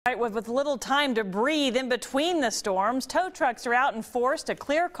Right, with little time to breathe in between the storms, tow trucks are out in force to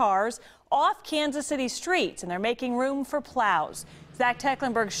clear cars off Kansas City streets, and they're making room for plows. Zach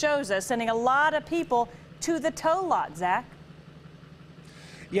Tecklenburg shows us, sending a lot of people to the tow lot. Zach?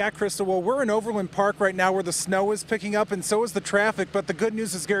 Yeah, Crystal, well, we're in Overland Park right now where the snow is picking up and so is the traffic. But the good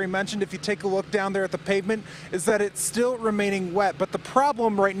news, as Gary mentioned, if you take a look down there at the pavement, is that it's still remaining wet. But the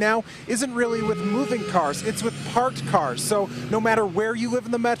problem right now isn't really with moving cars, it's with parked cars. So no matter where you live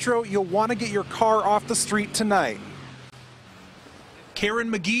in the metro, you'll want to get your car off the street tonight. Karen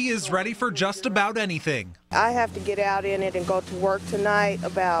McGee is ready for just about anything. I have to get out in it and go to work tonight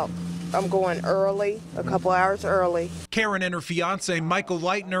I'm going early, a couple hours early. Karen and her fiance, Michael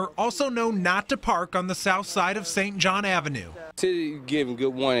Leitner, also know not to park on the south side of St. John Avenue. City giving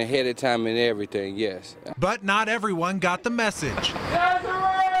good one ahead of time and everything, yes. But not everyone got the message.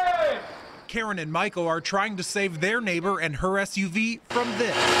 Karen and Michael are trying to save their neighbor and her SUV from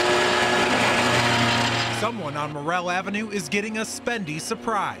this. Someone on Morrell Avenue is getting a spendy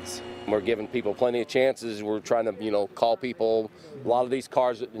surprise. We're giving people plenty of chances. We're trying to, call people. A lot of these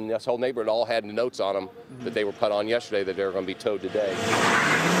cars in this whole neighborhood all had notes on them that they were put on yesterday that they were going to be towed today.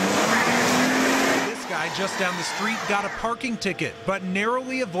 This guy just down the street got a parking ticket, but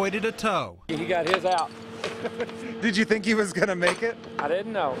narrowly avoided a tow. He got his out. Did you think he was going to make it? I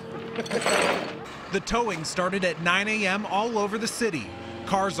didn't know. The towing started at 9 a.m. all over the city.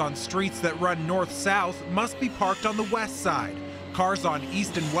 Cars on streets that run north-south must be parked on the west side. Cars on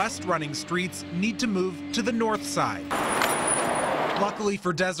east and west running streets need to move to the north side. Luckily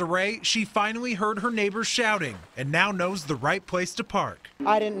for Desiree, she finally heard her neighbors shouting and now knows the right place to park.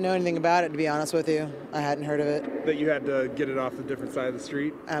 I didn't know anything about it, to be honest with you. I hadn't heard of it. That you had to get it off a different side of the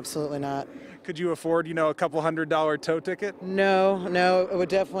street? Absolutely not. Could you afford, a couple $100 tow ticket? No, it would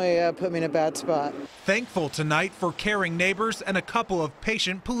definitely put me in a bad spot. Thankful tonight for caring neighbors and a couple of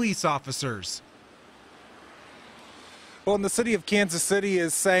patient police officers. Well, and the city of Kansas City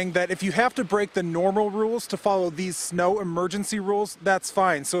is saying that if you have to break the normal rules to follow these snow emergency rules, that's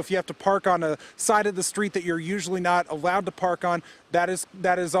fine. So if you have to park on a side of the street that you're usually not allowed to park on, that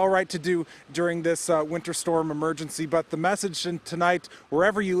is all right to do during this winter storm emergency. But the message tonight,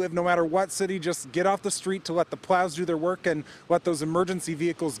 wherever you live, no matter what city, just get off the street to let the plows do their work and let those emergency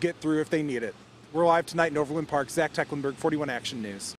vehicles get through if they need it. We're live tonight in Overland Park. Zach Tecklenburg, 41 Action News.